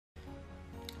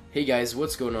Hey guys,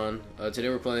 what's going on? Today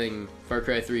we're playing Far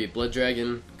Cry 3 Blood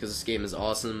Dragon, because this game is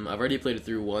awesome. I've already played it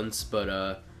through once, but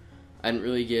I didn't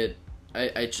really get...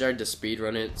 I tried to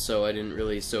speedrun it, so I didn't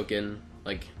really soak in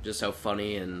like just how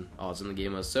funny and awesome the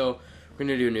game was. So we're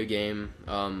gonna do a new game.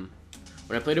 When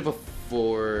I played it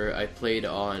before, I played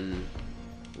on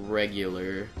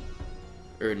regular,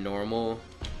 or normal,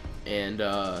 and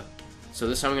so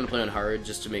this time I'm gonna play on hard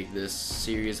just to make this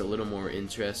series a little more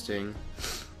interesting.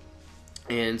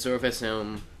 And so if I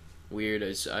sound weird,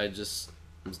 I'm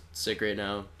sick right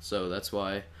now, so that's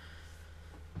why.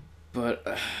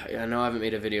 But I know I haven't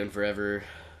made a video in forever.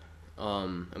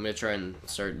 I'm gonna try and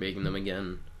start making them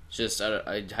again. Just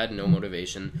I had no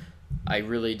motivation. I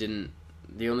really didn't.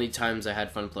 The only times I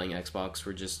had fun playing Xbox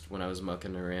were just when I was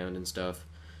mucking around and stuff.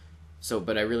 So,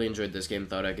 but I really enjoyed this game.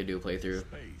 Thought I could do a playthrough.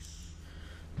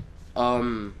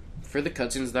 For the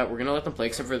cutscenes, that we're gonna let them play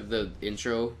except for the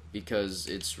intro because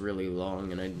it's really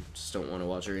long and I just don't want to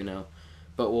watch it right now.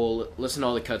 But we'll listen to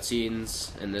all the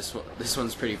cutscenes, and this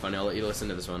one's pretty funny. I'll let you listen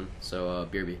to this one. So,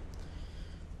 BRB.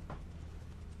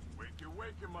 Wake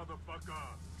you, motherfucker!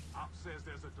 Op says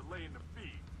there's a delay in the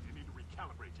feed. You need to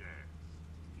recalibrate your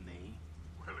ass. Me?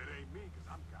 Well, it ain't me, because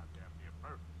I'm goddamn near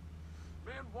perfect.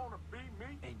 Men wanna be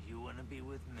me? And you wanna be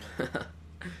with me?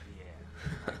 Yeah,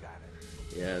 I got it.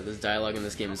 Yeah, this dialogue in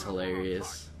this game is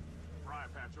hilarious.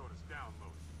 Patch orders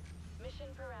downloaded. Mission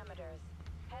parameters.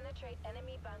 Penetrate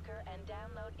enemy bunker and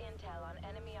download intel on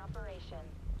enemy operation.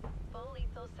 Full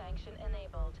lethal sanction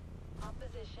enabled.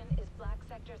 Opposition is Black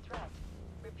Sector threat.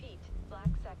 Repeat,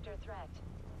 Black Sector threat.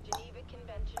 Geneva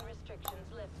Convention restrictions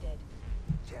lifted.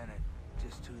 Janet,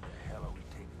 just who the hell are we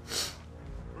taking?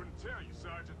 Couldn't tell you,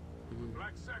 Sergeant.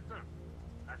 Black Sector.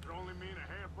 That could only mean a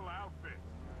handful of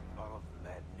outfits. All of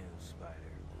them bad news, Spider.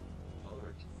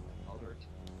 Alert. Alert.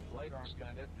 LiDAR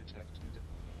Skynet detected.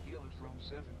 Helium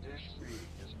 7-3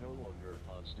 is no longer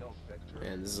on stealth vector.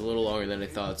 Man, this is a little longer than I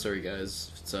thought. Sorry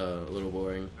guys, it's a little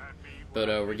boring. But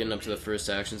we're getting up to the first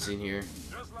action scene here.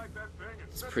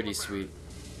 It's pretty sweet.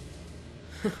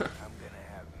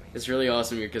 It's really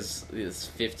awesome here because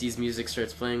this 50s music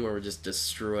starts playing where we're just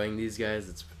destroying these guys.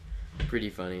 It's pretty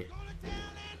funny.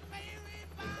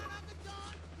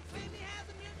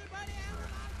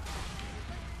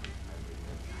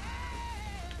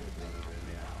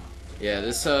 Yeah,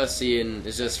 this scene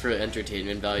is just for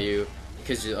entertainment value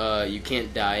because you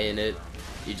can't die in it.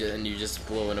 You just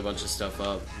blowing a bunch of stuff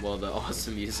up while the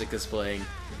awesome music is playing.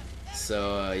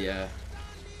 So yeah.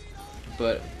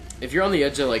 But if you're on the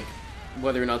edge of like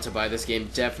whether or not to buy this game,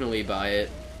 definitely buy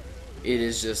it. It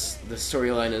is just the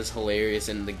storyline is hilarious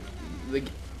and the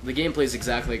gameplay is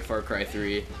exactly like Far Cry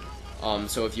 3.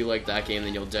 So if you like that game,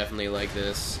 then you'll definitely like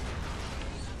this.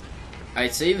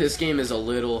 I'd say this game is a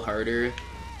little harder.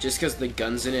 Just because the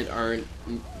guns in it aren't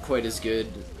quite as good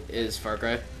as Far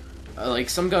Cry. Like,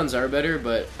 some guns are better,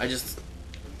 but I just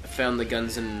found the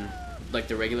guns in, like,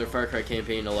 the regular Far Cry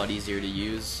campaign a lot easier to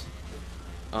use.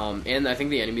 And I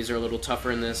think the enemies are a little tougher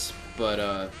in this,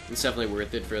 but it's definitely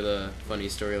worth it for the funny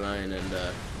storyline, and,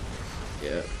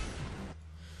 yeah.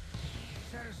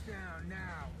 Shut us down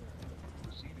now.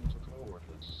 Proceeding to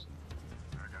coordinates.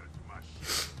 I got it too much.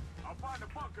 I'll find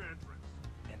the bunker entrance.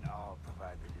 And I'll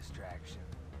provide the distraction.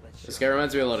 Let's This show guy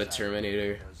reminds me a lot of Spider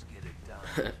Terminator. knows get it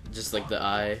done. Just like the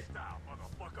eye. Style,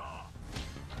 motherfucker.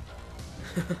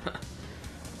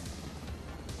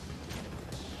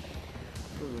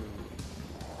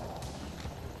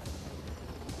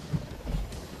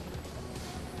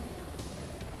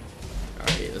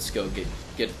 Alright, let's go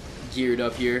get geared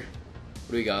up here.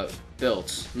 What do we got?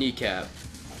 Belt, kneecap,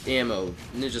 ammo,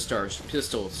 ninja stars,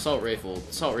 pistol, assault rifle,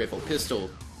 pistol,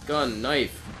 gun,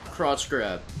 knife, crotch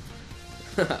grab.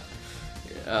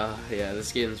 Yeah,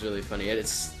 this game's really funny. And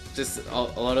it's just a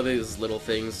lot of these little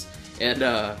things. And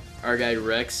our guy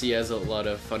Rex, he has a lot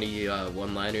of funny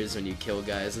one-liners when you kill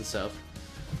guys and stuff.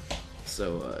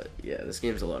 So yeah, this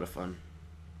game's a lot of fun.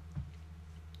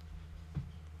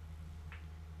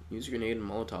 Use grenade and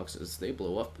Molotovs as they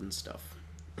blow up and stuff.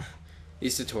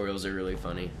 These tutorials are really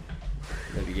funny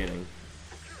in the beginning.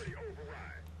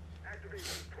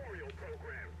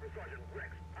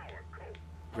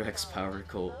 Rex Power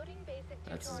Colt. Loading basic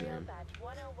That's his tutorial name. batch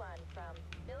 101 from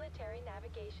Military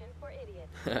Navigation for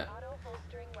Idiots. Auto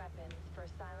holstering weapons for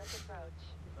silent approach.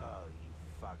 Oh, you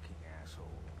fucking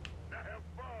asshole. Have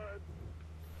fun.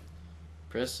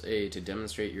 Press A to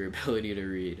demonstrate your ability to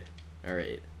read.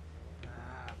 Alright.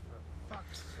 Ah, for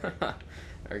fuck's sake.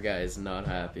 Our guy is not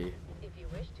happy. If you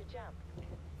wish to jump.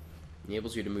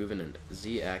 Enables you to move in a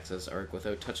Z-axis arc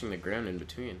without touching the ground in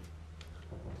between.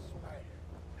 Spider,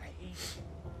 I hate you.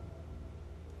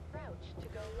 Crouch to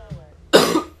go lower.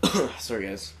 Sorry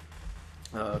guys.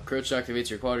 Crouch activates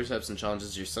your quadriceps and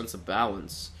challenges your sense of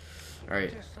balance.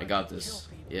 Alright, I got this.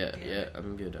 Yeah,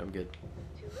 I'm good. To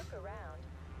look around.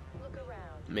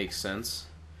 Makes sense.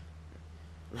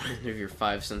 One of your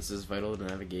 5 senses vital to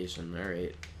navigation.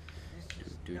 Alright.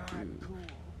 Moving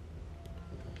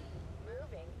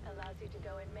allows you to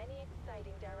go in many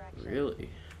exciting directions. Really?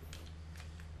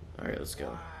 Alright, let's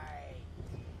go.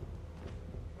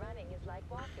 Running is like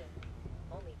walking,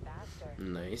 only faster.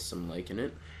 Nice, I'm liking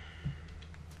it.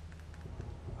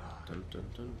 Dun, dun,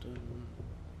 dun, dun.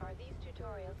 Are these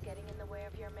tutorials getting in the way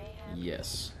of your mayhem?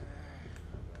 Yes.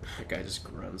 That guy just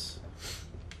grunts.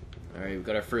 Alright, we've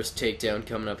got our first takedown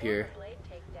coming up here. Blade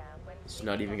takedown when He's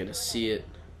not even gonna see it.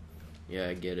 Yeah,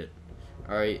 I get it.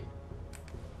 Alright.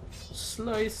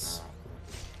 Slice.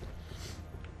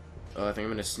 Oh, I think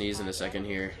I'm gonna sneeze in a second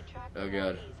here. Oh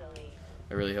god.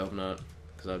 I really hope not,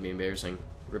 because that'd be embarrassing.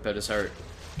 Rip out his heart.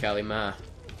 Kali Ma.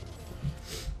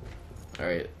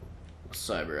 Alright.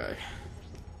 Cyber Eye.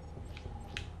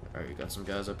 Alright, we got some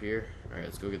guys up here. Alright,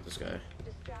 let's go get this guy.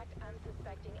 Distract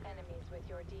unsuspecting enemies with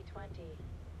your D20.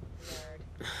 Nerd.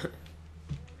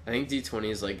 I think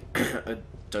D20 is like a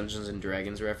Dungeons and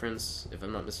Dragons reference, if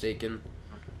I'm not mistaken.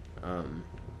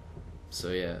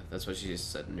 So yeah, that's why she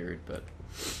just said nerd, but...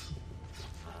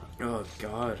 Oh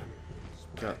god.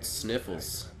 Got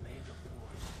sniffles.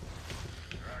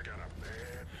 I got a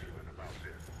bad feeling about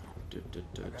this.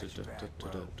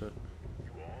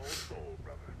 You all sold,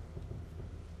 brother.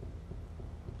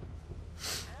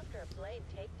 After a blade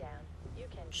takedown, you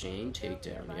can Chain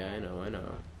takedown. Yeah, I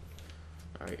know.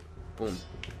 Alright. Boom.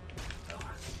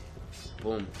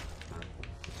 Boom.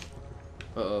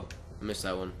 Uh-oh. I missed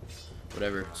that one.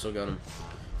 Whatever. Still got him.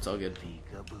 It's all good.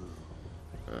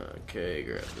 Okay,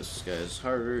 grab this guy's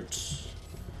heart.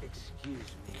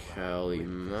 Excuse me.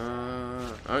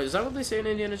 Kalima. Is that what they say in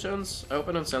Indiana Jones? I hope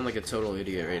I don't sound like a total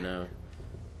idiot right now.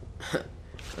 That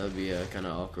would be kind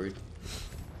of awkward.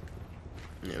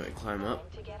 Anyway, climb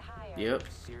up. To get higher. Yep.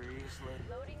 Seriously?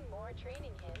 Loading more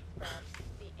training hints from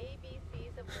the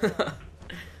ABCs of war.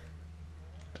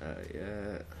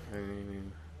 Yeah.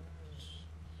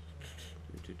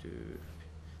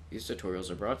 These tutorials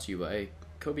are brought to you by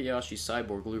Kobayashi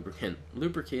Cyborg Lubricant,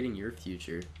 lubricating your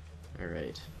future.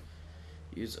 Alright.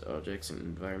 Use objects and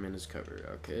environment as cover.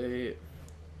 Okay.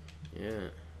 Yeah.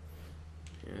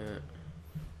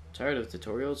 Tired of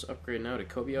tutorials? Upgrade now to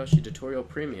Kobayashi Tutorial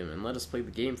Premium and let us play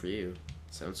the game for you.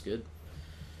 Sounds good.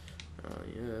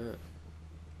 Yeah.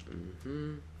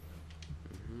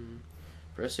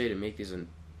 Press A to make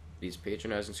these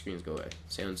patronizing screens go away.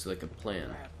 Sounds like a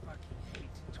plan. I fucking hate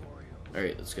tutorials.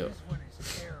 Alright, let's go. This one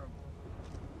is terrible.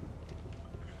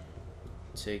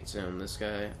 Take down this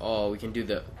guy. Oh, we can do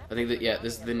the... I think that, yeah,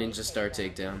 this is the Ninja Star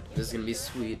takedown. This is gonna be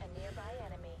sweet. A nearby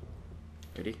enemy.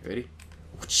 Ready?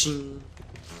 Wha-ching.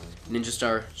 Ninja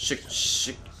Star.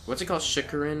 What's it called?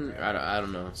 Shikarin? I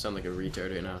don't know. Sound like a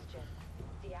retard right now.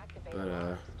 Deactivate But,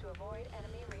 locks to avoid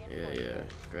enemy Yeah.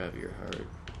 reinforcements. Grab your heart.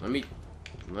 Let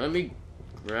me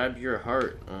grab your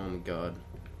heart. Oh my god.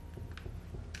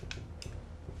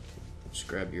 Just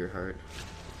grab your heart.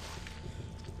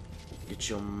 Get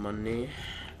your money.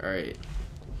 Alright.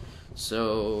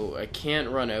 So, I can't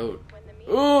run out. When the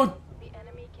Oh! the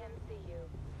enemy can see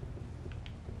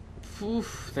you.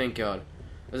 Oof, thank god.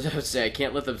 I was about to say, I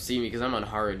can't let them see me because I'm on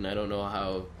hard and I don't know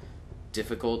how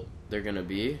difficult they're gonna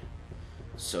be.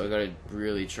 So I gotta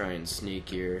really try and sneak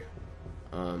here.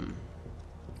 I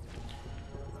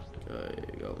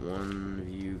got one of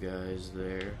you guys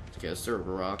there. Okay, let's throw a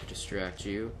rock, distract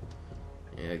you.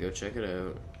 Yeah, go check it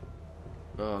out.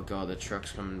 Oh god, the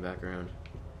truck's coming back around.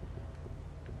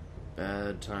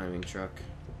 Bad timing, truck.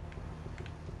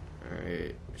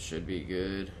 Alright, should be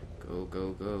good.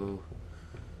 Go.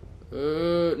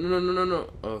 No.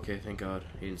 Okay, thank god.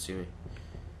 He didn't see me.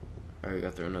 Alright, we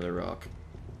got through another rock.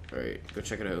 Alright, go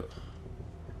check it out.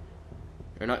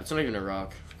 Or not, it's not even a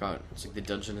rock. I forgot. It's like the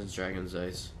Dungeons and Dragons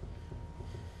ice.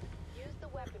 Use the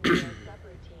weapon wheel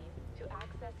subroutine to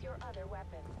access your other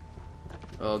weapons.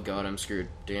 Oh god, I'm screwed.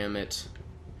 Damn it.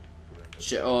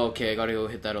 Shit. Oh, okay, I gotta go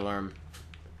hit that alarm.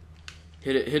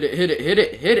 Hit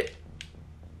it.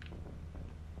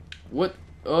 What?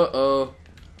 Uh-oh.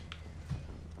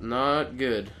 Not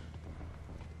good.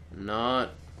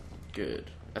 Not good.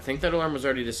 I think that alarm was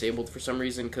already disabled for some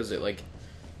reason because it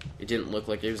didn't look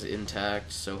like it was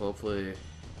intact, so hopefully...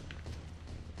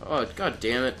 Oh, god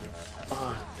damn it.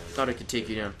 Oh, thought I could take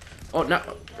you down. Oh, no.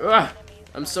 Ah,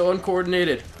 I'm so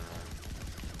uncoordinated.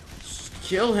 Just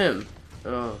kill him.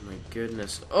 Oh, my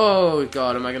goodness. Oh,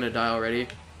 god, am I gonna die already?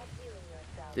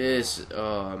 This...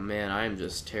 Oh, man, I'm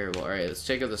just terrible. Alright, let's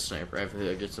take out the sniper rifle.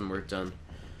 Get some work done.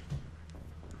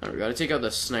 Alright, we gotta take out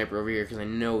the sniper over here because I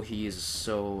know he is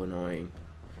so annoying.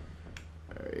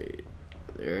 Alright,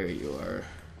 there you are.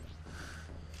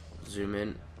 Zoom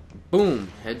in. Boom!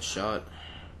 Headshot.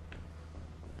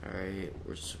 Alright,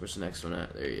 where's the next one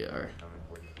at? There you are.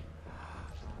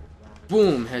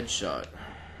 Boom! Headshot.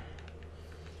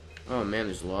 Oh man,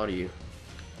 there's a lot of you.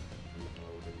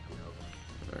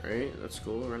 Alright, that's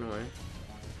cool. Run away.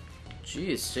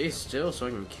 Jeez, stay still so I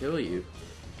can kill you.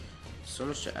 So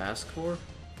much to ask for.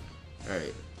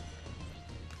 Alright.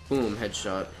 Boom,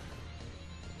 headshot.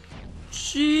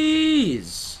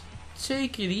 Jeez!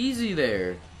 Take it easy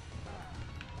there.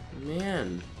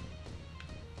 Man.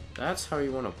 That's how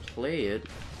you want to play it.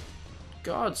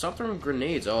 God, stop throwing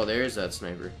grenades. Oh, there's that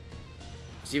sniper.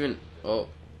 It's even... Oh,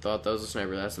 thought that was a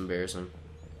sniper. That's embarrassing.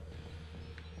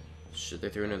 Shit, they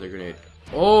threw another grenade.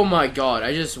 Oh my god,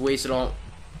 I just wasted all...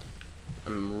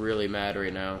 I'm really mad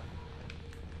right now.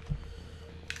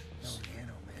 No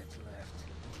minutes left.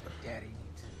 Daddy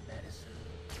needs his medicine.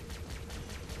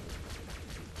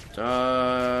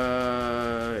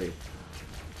 Die.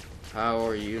 How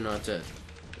are you not dead?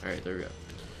 Alright, there we go.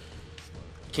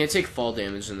 Can't take fall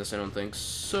damage in this, I don't think.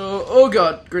 So, oh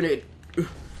god, grenade.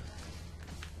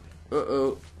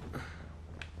 Uh-oh.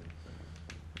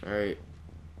 Alright.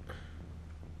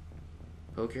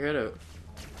 Poke your head out.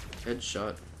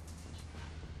 Headshot.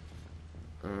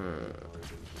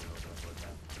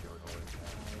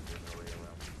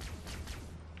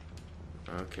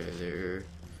 Okay, there.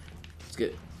 Let's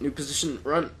get new position.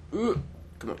 Run. Ooh.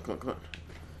 Come on, come on, come on.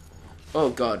 Oh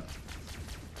god.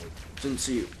 Didn't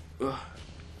see you. Ugh.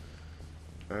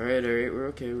 Alright, alright, we're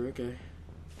okay, we're okay.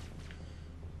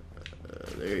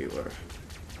 There you are.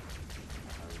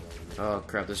 Oh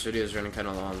crap, this video is running kind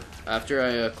of long. After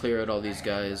I clear out all these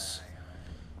guys,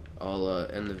 I'll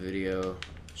end the video.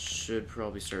 Should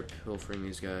probably start pilfering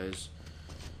these guys.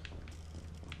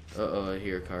 Uh-oh, I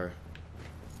hear a car.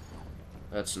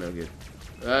 That's no good.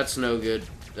 That's no good.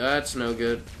 That's no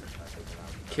good.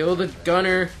 Kill the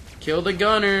gunner. Kill the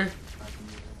gunner.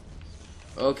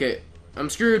 Okay, I'm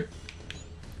screwed.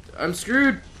 I'm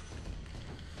screwed.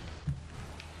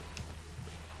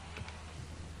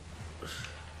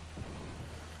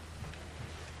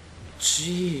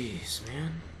 Jeez,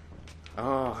 man.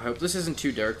 Oh, I hope this isn't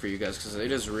too dark for you guys, because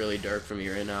it is really dark for me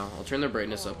right now. I'll turn the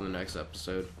brightness up in the next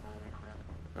episode.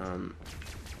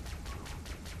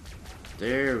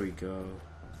 There we go.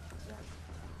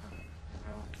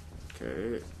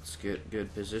 Okay, let's get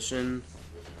good position.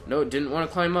 No, didn't want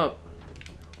to climb up.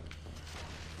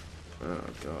 Oh,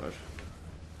 God.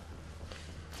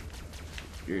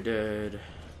 You're dead.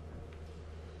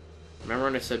 Remember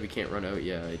when I said we can't run out?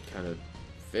 Yeah, I kind of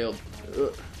failed.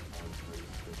 Ugh.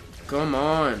 Come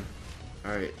on.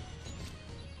 Alright.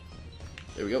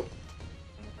 There we go.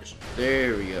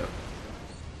 There we go.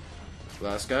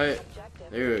 Last guy.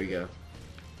 There we go.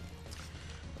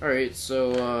 Alright,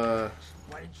 so,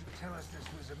 Why didn't you tell us this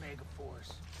was a mega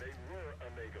force? They were a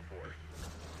mega force.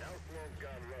 Now Sloan's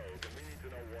gone rogue, and we need to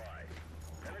know why.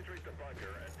 Penetrate the bunker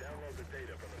and download the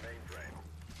data from the mainframe.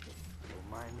 Don't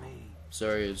mind me.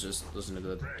 sorry, it's just listening to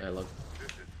the dialogue. This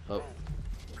is Oh.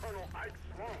 Colonel Ike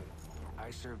Sloan.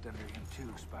 I served under him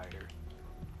too, Spider.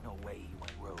 No way he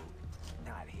went rogue.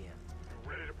 Not him. You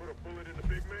ready to put a bullet in the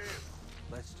big man?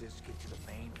 Let's just get to the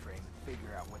mainframe and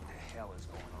figure out what the hell is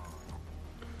going on.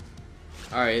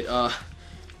 Alright,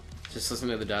 just listen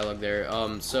to the dialogue there.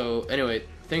 So, anyway,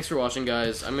 thanks for watching,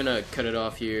 guys. I'm gonna cut it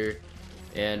off here,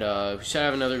 and, we should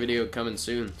have another video coming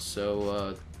soon.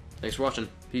 So, thanks for watching.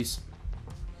 Peace.